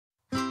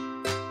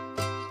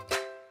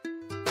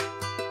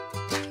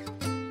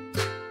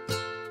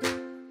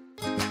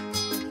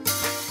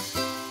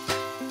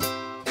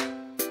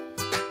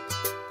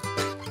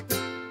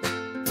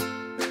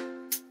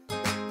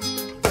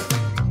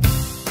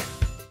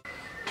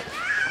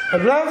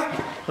Hey,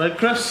 love. Right,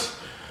 Chris?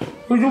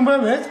 What are you doing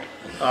there, mate?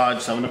 Oh,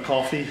 just having a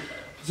coffee.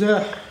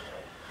 Yeah.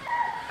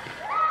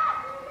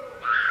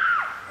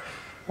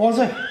 What's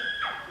it?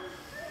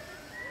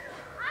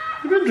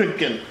 You been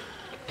drinking?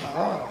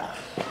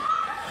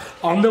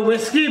 I'm the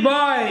whiskey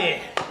boy.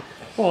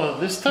 Oh,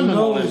 this time Who of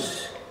morning.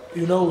 knows?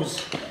 Who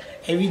knows?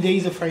 Every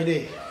day's a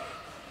Friday.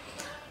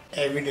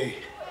 Every day.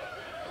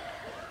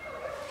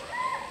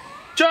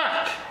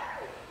 Jack!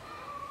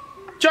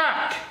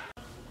 Jack!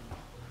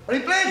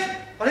 Alright, Bled?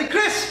 Alright,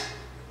 Chris?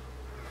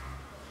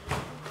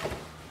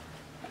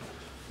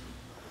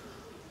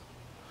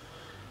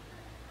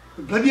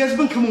 The bloody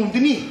husband come home,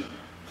 didn't he?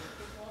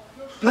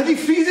 Bloody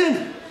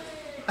freezing.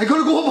 I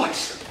gotta go,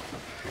 boys.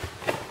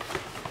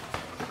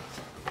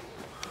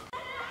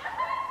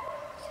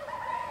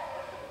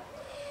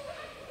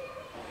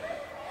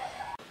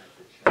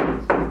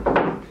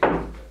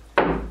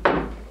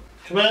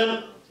 Come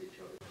in.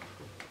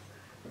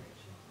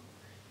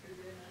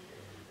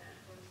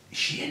 Is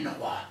she in or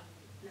what?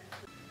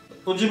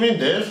 What do you mean,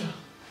 Dave?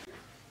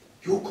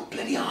 You got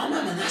bloody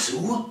armour, man, that's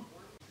who.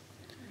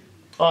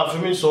 Oh, if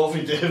you mean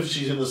Sophie, Dave,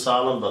 she's in the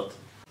salon, but...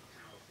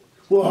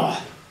 Whoa,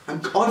 I'm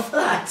God for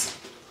that.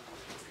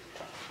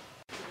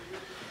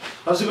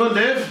 How's it going,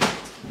 Dave?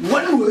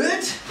 One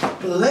word,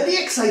 bloody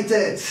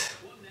excited.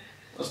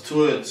 That's 2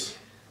 words.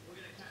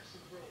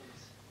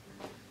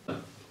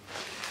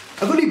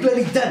 I've only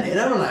bloody done it,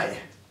 haven't I?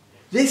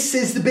 This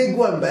is the big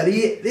one,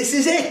 buddy. This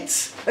is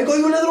it. I got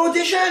you another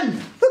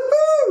audition.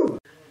 Woohoo!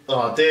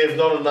 Oh, Dave,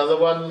 not another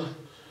one.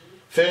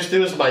 First it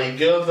was my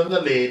girl, then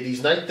the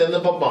ladies' night, then the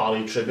Bob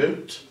Marley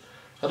tribute.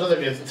 I don't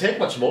think it can take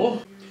much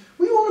more.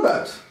 What are you on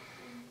about?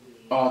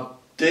 Oh,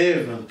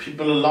 Dave, and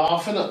people are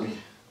laughing at me.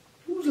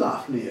 Who's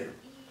laughing at you?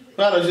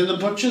 Well, I was in the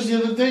butcher's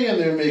the other day and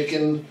they were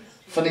making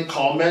funny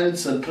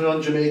comments and putting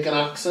on Jamaican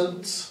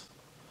accents.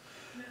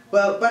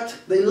 Well, but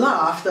they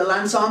laughed at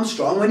Lance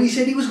Armstrong when he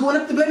said he was going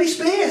up to bloody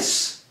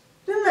space,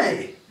 didn't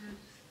they?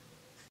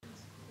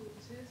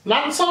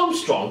 Lance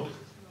Armstrong?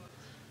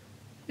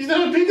 He's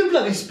never been to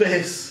bloody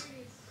space.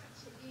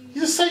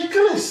 He's a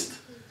cyclist.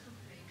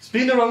 He's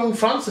been around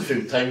France a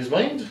few times,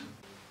 mind.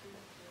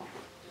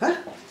 Huh?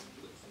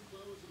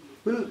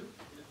 Well,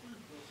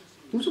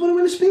 who's the one who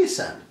went to space,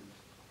 Sam?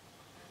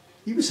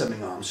 He was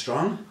something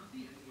Armstrong.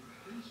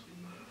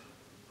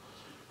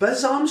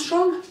 Buzz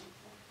Armstrong?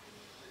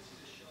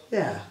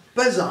 Yeah,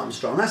 Buzz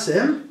Armstrong, that's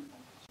him.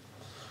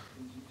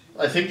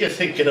 I think you're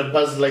thinking of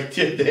Buzz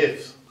Lightyear,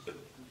 Dave.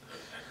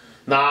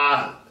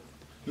 Nah,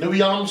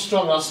 Louis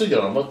Armstrong, that's who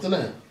you're on about, isn't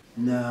it?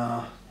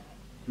 No,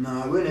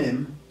 it wasn't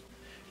him.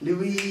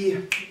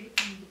 Louis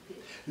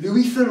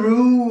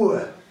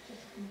Theroux.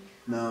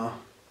 No.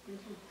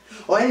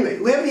 Oh, anyway,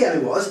 whoever the hell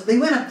it was, they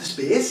went up to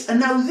space and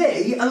now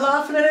they are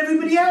laughing at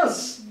everybody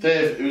else.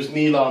 Dave, it was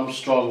Neil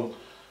Armstrong,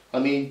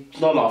 and he's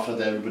not laughing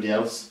at everybody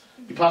else.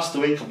 He passed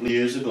away a couple of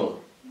years ago.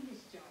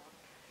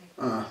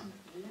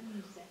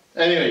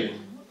 Anyway,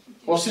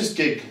 what's this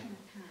gig?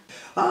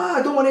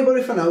 Don't worry about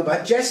it for now,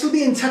 but Jess will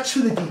be in touch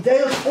with the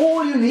details.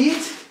 All you need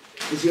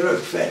is your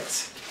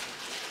outfit.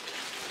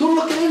 Don't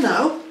look at it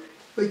now.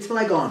 Wait till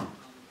I gone.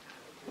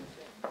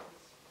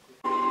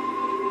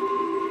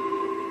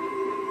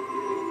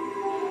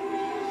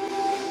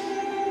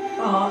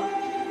 Oh,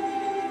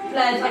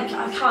 Bled,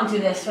 I can't do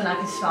this when I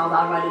can smell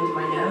that right under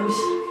my nose.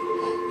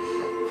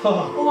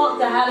 Oh, What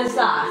the hell is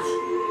that?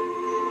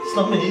 it's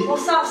not me.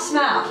 What's that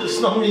smell? It's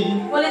not me.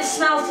 Well, it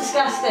smells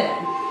disgusting.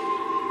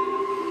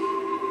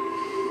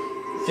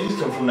 Things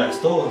come from next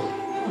door.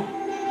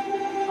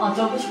 Oh,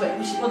 don't which way?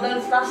 Well, then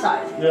it's that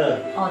side.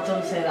 Yeah. Oh,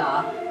 don't say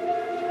that.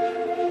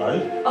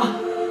 Right?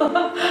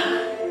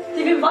 Oh.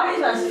 They've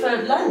invited us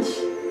for lunch.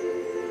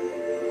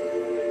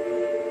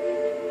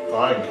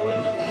 I ain't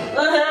going.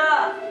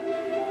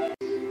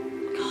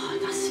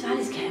 God, that smell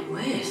is getting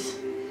worse.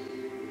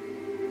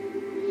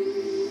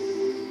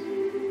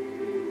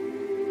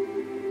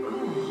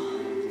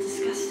 Oh,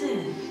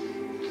 disgusting.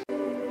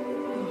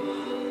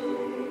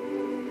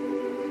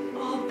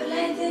 Oh,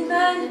 Bleddyn,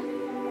 man.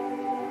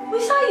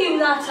 Was that you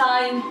that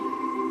time?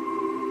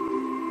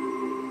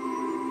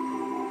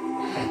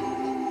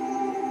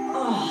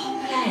 Oh,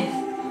 Bled.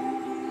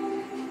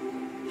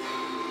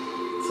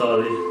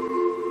 Sorry.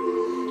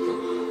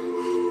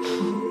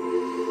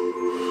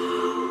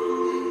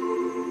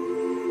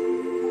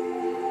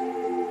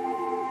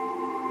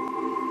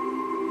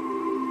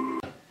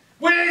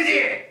 Where is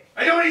he?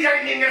 I know he's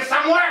hiding in there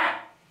somewhere.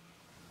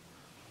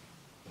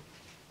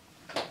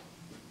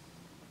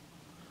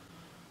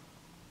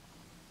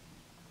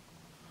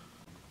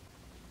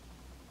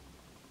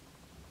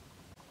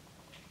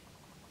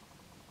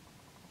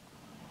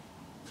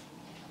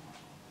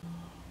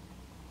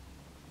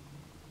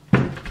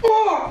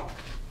 Oh!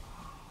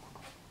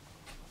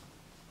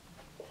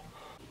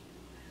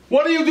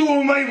 What are you doing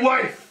with my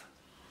wife?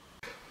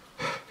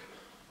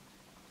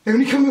 I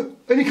only come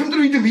to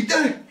read the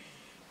meter.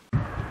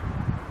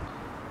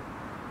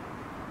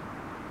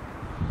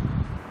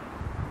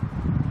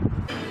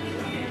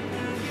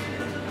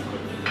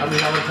 Happy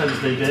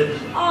Valentine's Day, babe.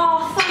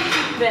 Oh, thank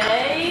you,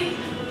 babe.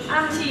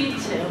 And to you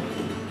too.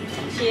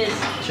 Cheers.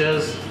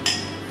 Cheers.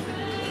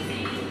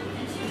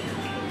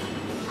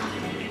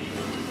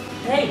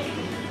 Hey,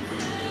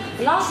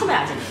 the last time I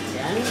had an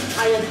Indian,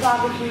 I had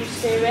barbecue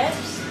spare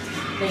ribs.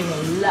 They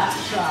were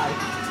lush, right?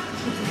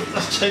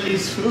 That's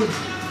Chinese food.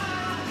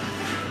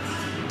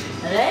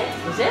 Are they?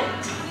 Is it?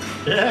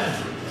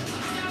 Yeah.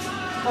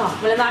 Oh,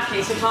 well in that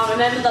case I can't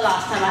remember the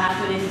last time I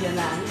had an Indian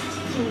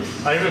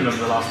then. I remember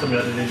the last time we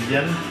had an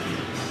Indian.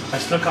 I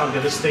still can't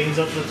get the stains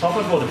out the top.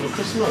 I bought it for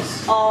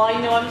Christmas. Oh, I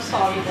know, I'm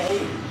sorry,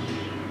 babe.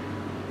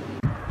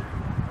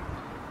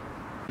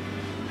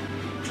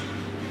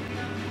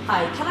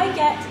 Hi, can I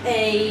get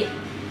a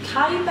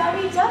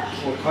Kyberry duck?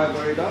 Or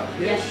Kyberry duck?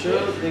 Yes, sure,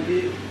 please. thank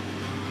you.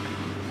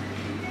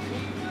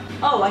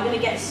 Oh, I'm going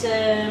to get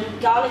some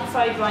garlic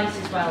fried rice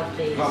as well,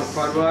 please. Garlic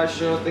fried rice,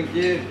 sure, thank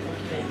you. Thank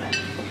you very much.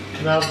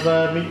 Can I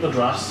have meat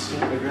madras,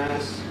 Big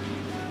rice.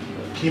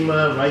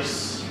 keema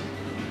rice,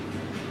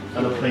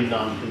 and a plain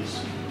naan, please.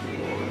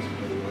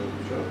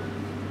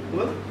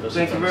 Well, That's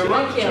thank you very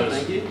fancy. much.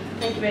 Thank you.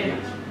 Thank you. Thank you very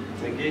much.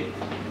 Thank you.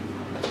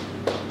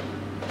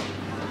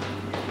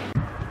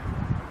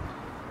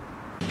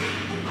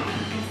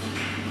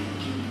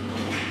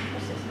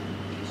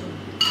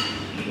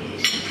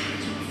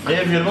 I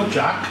have heard about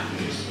Jack.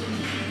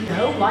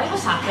 No, why?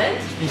 What's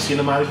happened? He's seen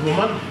a married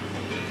woman.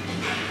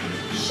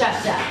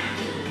 Shut up.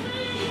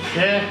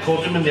 Yeah,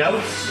 caught him in the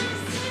house.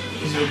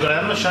 He's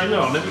got a shiner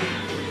on him.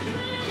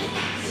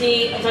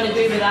 See, I don't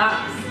agree with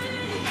that.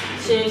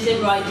 Serves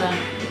him right, man.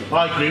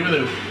 I agree with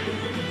you.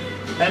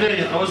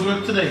 Anyway, how was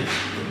work today?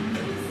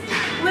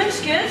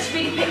 Work's good, it's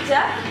really picked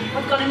up.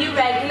 I've got a new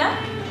regular.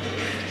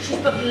 She's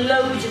booked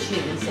loads of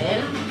treatments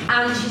in,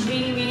 and she's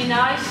really, really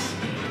nice.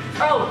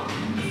 Oh,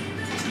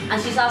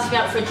 and she's asked me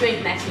out for a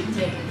drink next week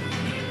too.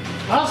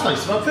 That's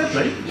nice about it,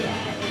 mate.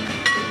 Yeah.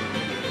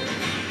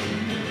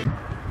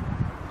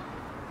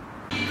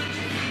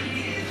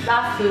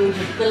 That food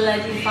was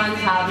bloody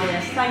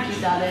fantabulous. Thank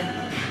you,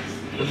 darling.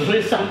 But the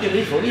way thanking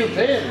me for you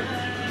paying.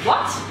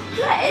 What?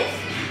 Liv?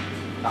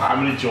 I'm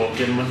only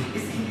joking, man.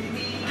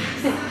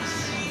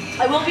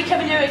 I won't be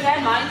coming here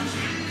again, mind.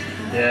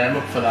 Yeah, I'm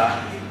up for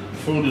that.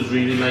 Food was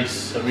really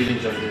nice. I really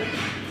enjoyed it.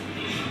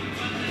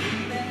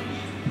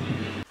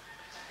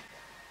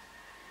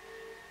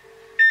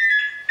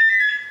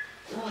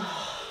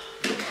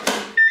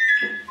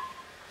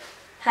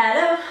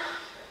 Hello.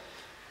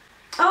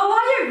 Oh,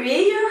 are you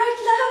really? You alright,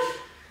 love?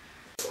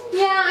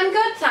 Yeah, I'm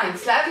good,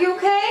 thanks, love. You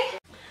okay?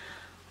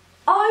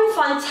 Oh,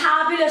 I'm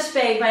fantabulous,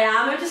 babe, I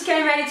am. I'm just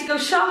getting ready to go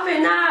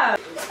shopping now.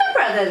 Is my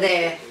brother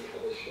there?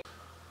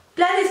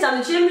 Bleddyn's down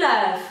the gym,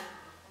 love.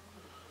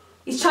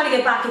 He's trying to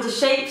get back into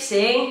shape,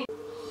 see?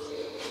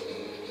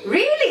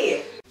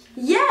 Really?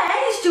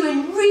 Yeah, he's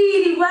doing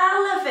really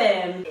well of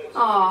him.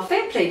 Oh,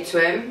 fair play to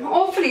him.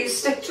 Hopefully he'll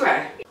stick to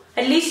it.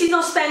 At least he's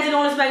not spending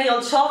all his money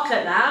on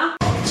chocolate now.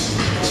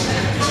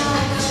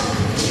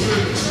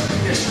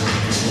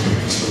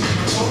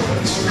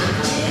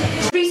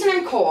 The reason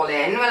I'm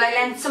calling, well, I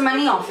lent some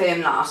money off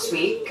him last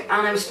week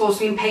and I was supposed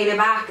to be paying it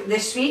back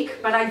this week,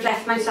 but I've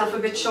left myself a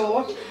bit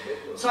short.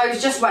 So I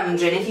was just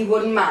wondering if he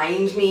wouldn't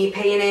mind me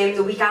paying him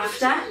the week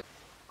after.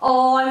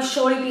 Oh, I'm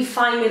sure he'll be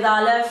fine with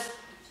that, love.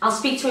 I'll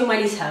speak to him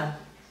when he's home.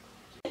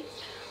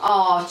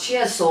 Oh,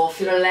 cheers,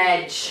 Sophie, you're a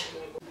ledge.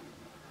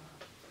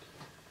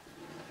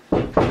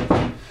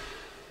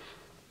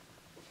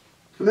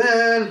 Come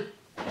in.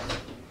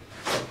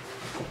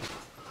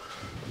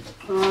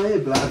 Oh, you're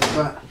glad,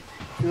 but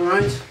you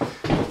alright?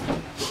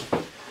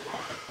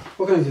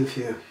 What can I do for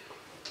you?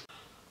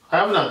 I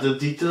haven't had the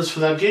details for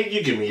that gig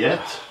you give me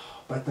yet.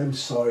 But I'm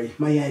sorry,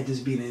 my head has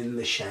been in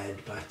the shed,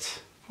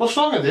 but... What's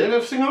wrong with it?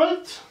 Everything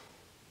alright?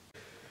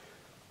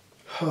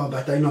 Oh,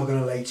 but I'm not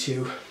gonna lie to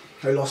you.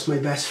 I lost my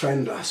best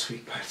friend last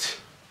week, but...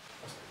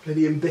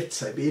 Bloody in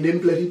bits, I've been in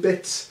bloody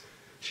bits.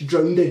 She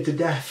drowned her to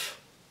death.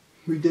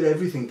 We did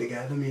everything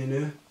together, me and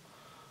her.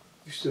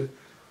 Used to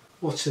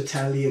watch the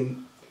telly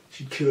and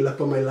she'd curl up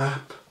on my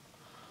lap.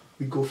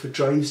 We'd go for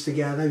drives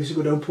together. We used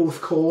to go down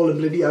Porthcawl and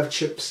bloody have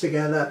chips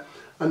together.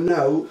 And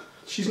now,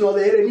 she's not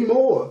there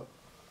anymore.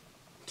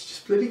 She's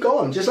just bloody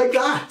gone, just like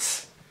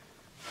that.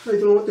 I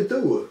don't know what to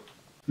do.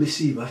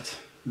 Missy, but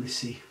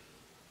Missy.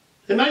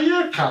 And now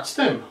you're cats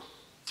then?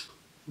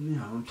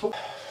 Yeah, I'm top.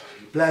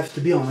 Blev,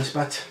 to be honest,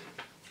 but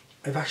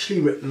I've actually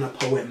written a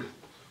poem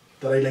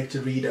that I'd like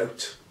to read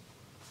out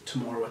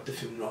tomorrow at the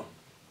funeral.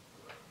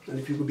 And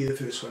if you could be the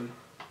first one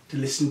to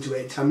listen to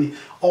it, tell me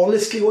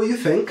honestly what you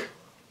think.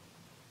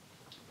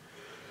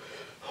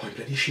 Oh, I'm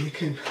bloody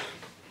shaking.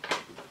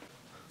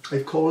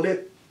 I've called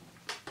it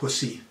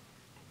Pussy.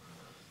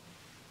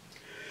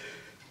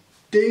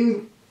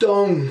 Ding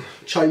dong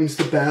chimes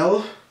the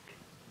bell.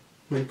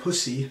 My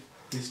pussy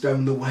is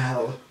down the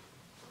well.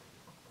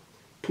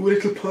 Poor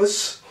little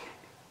puss.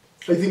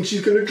 I think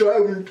she's gonna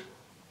drown.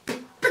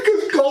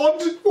 Because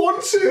God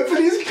wants her for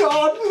his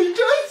garden. He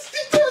does.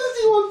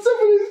 He wants her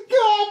for his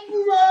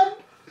garden, man.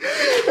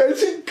 And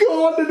she's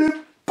gone and her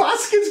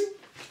basket's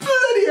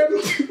bloody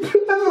empty.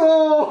 Oh.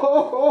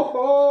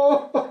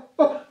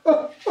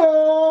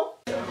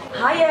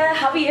 Hiya,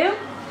 how are you?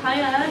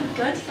 Hiya,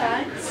 good,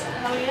 thanks.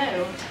 How are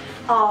you?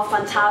 Oh,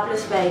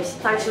 fantabulous, babes.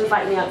 Thanks for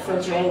inviting me out for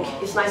a drink.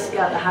 It's nice to be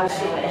out of the house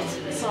for a bit.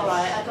 It's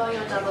alright, I got you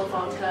a double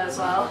vodka as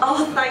well.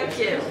 Oh, thank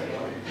you.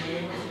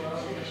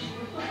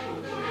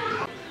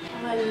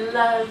 Oh, I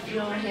love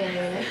your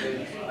hair.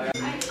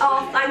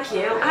 Oh, thank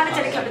you. I had it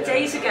done a couple of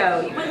days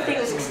ago. You wouldn't think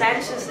it was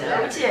extensions though,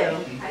 would you?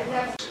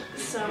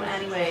 So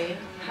anyway,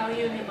 how are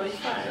you and your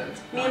boyfriend?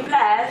 Me and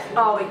Blair?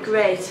 Oh, we're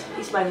great.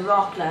 He's my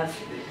rock, love.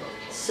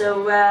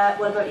 So,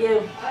 what about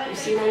you? You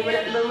seen anyone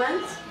at the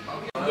moment?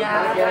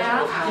 Yeah, I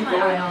have had my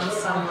eye on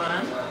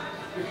someone.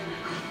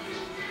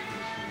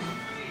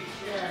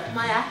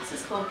 My ex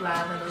is called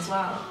Bleddyn as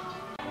well.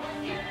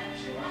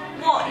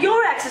 What?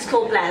 Your ex is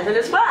called Bleddyn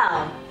as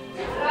well?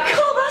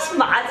 God, that's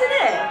mad, isn't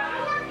it?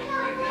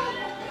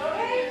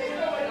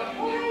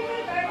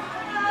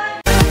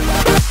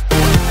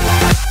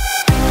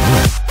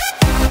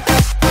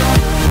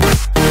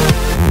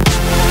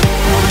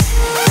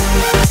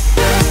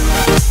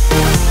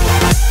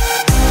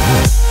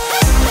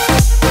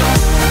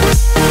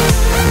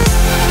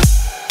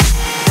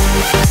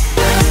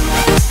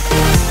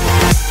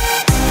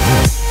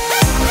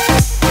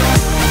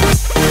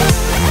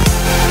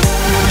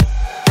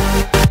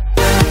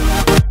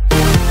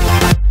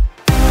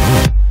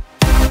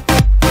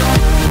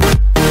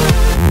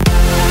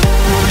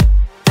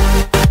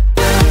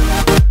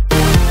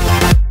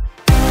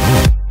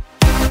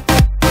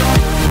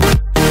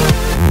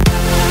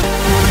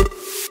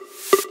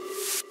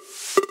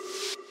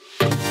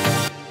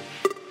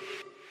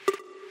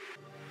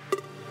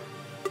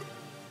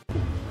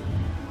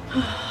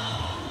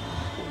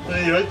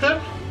 Are you right then?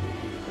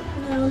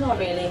 No, not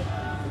really.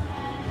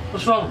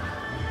 What's wrong?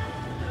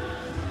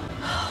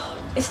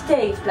 It's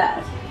Dave,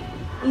 Blair.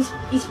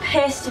 He's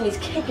pissed and he's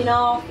kicking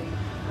off.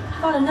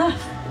 I've had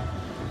enough.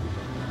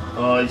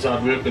 Oh, he's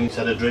hard work when he's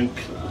had a drink.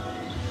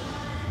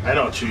 I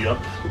know I'll chew you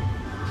up.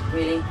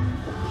 Really?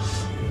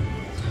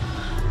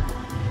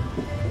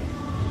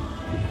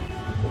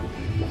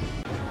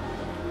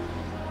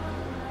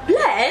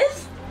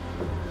 Blaise?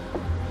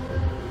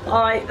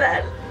 Alright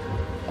then.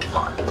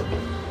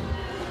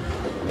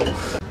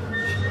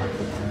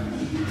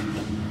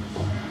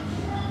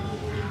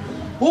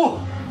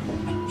 Oh,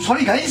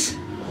 sorry guys.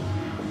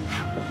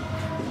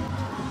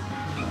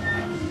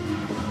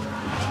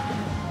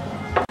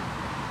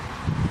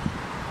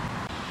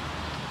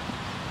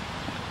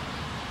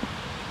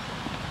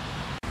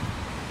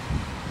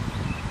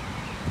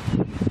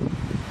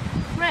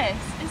 Chris,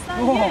 is that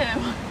Oh.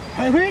 you?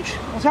 Hey, Rich,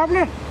 what's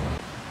happening?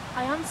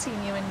 I haven't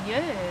seen you in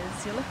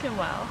years. You're looking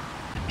well.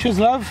 Cheers,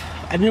 love.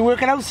 I've been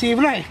working out,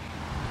 haven't I?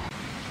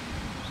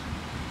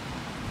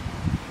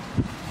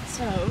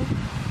 So,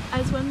 I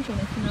was wondering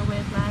if you know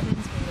where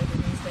Bleddyn's been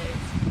living these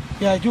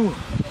days. Yeah, I do.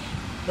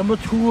 Number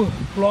 2,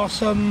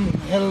 Blossom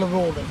Hill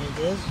Road, I think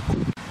it is.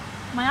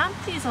 My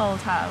auntie's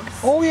old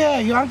house. Oh yeah,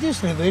 your auntie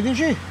used to live there, didn't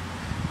she?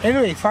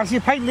 Anyway, fancy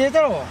a pint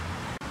later or?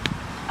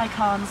 I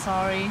can't,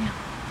 sorry.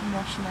 I'm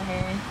washing my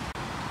hair.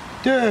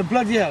 Duh,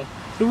 bloody hell.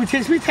 It would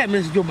take me 10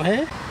 minutes to do my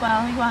hair.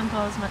 Well, you haven't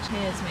got as much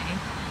hair as me.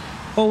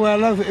 Oh well,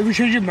 love, if you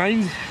change your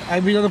mind,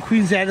 I've been on the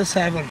Queen's Head at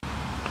 7.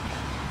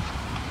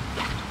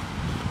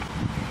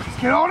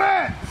 Let's get on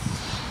it.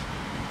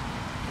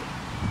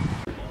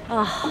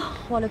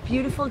 Oh, what a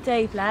beautiful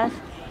day, Blair.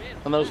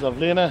 And that was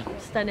lovely, innit?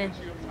 Stunning.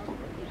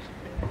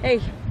 Hey,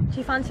 do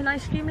you fancy an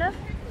ice cream, love?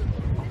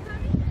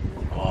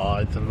 Oh,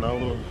 I don't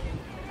know.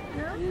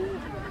 No?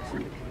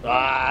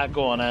 Ah,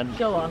 go on then.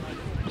 Go on.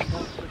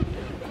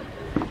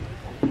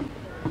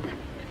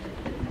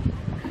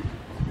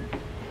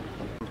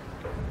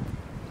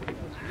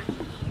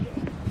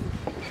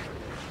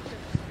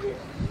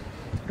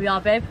 We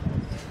are, babe.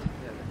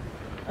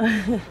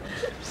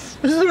 This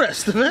is the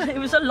rest of it. It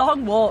was a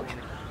long walk.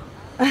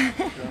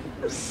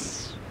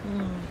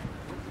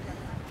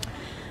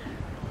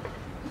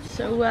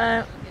 So,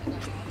 are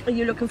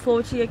you looking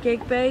forward to your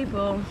gig, babe,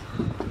 or?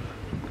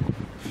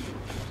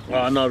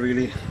 Oh, not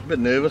really. A bit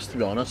nervous, to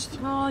be honest.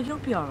 Oh, you'll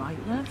be all right,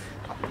 love.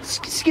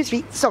 Excuse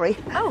me, sorry.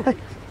 Oh.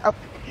 Oh.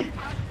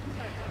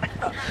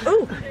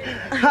 Oh.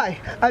 Hi,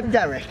 I'm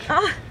Derek.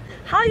 Ah,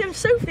 hi, I'm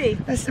Sophie.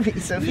 Nice to meet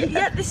you, Sophie.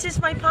 Yeah, this is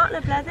my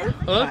partner, Bleddyn.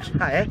 Hello?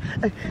 Hi.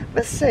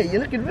 Must say,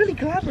 you're looking really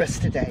glamorous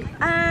today.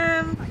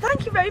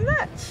 Thank you very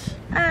much.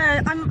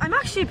 I'm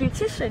actually a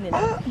beautician, you know.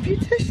 Oh,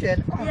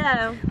 beautician. Oh.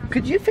 Yeah.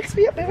 Could you fix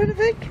me up with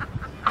anything?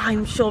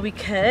 I'm sure we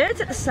could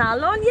at the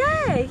salon.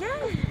 Yeah.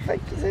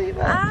 Thank you so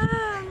much.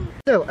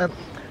 So,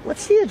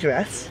 what's the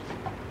address?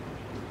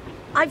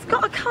 I've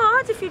got a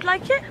card if you'd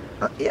like it.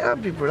 Yeah,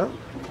 that'd be brilliant.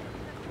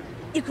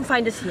 You can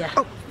find us here.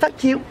 Oh,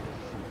 thank you.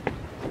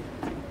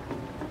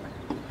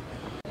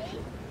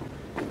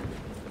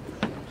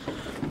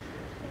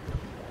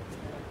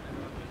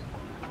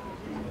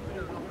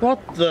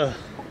 What the?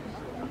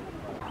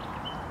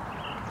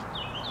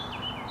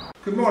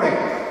 Good morning.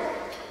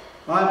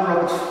 I'm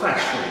Robert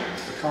Fashley,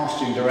 the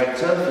casting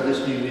director for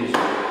this new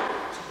musical.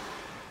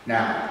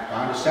 Now,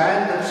 I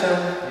understand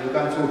that you're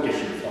going to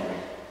audition for me.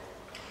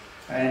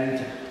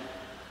 And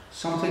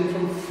something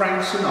from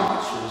Frank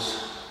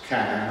Sinatra's Can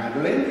I,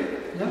 Madeline?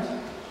 Yeah?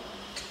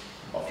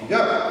 Off you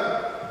go.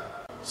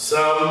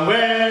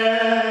 Somewhere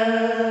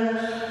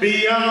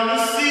beyond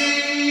the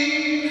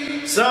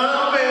sea,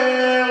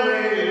 somewhere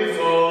waiting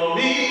for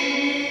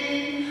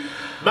me,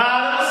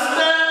 by the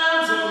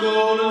sands of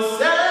golden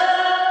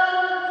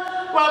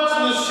sand,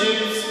 watching the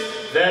ships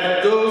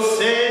that go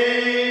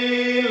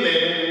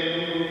sailing.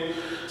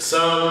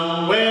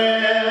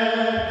 Somewhere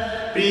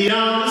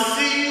beyond the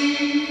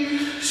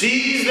sea,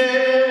 she's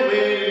there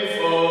waiting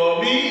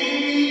for me.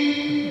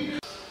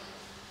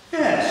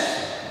 Yes,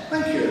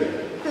 thank you.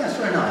 That's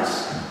very nice.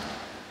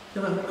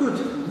 You have a good,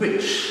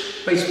 rich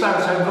bass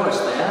baritone voice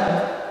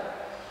there.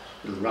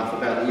 A little rough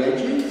about the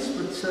edges,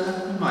 but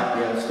you might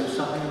be able to do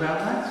something about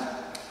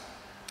that.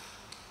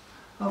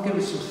 I'll give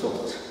it some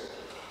thought.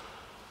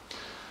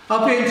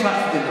 I'll be in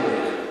touch within the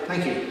week.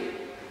 Thank you.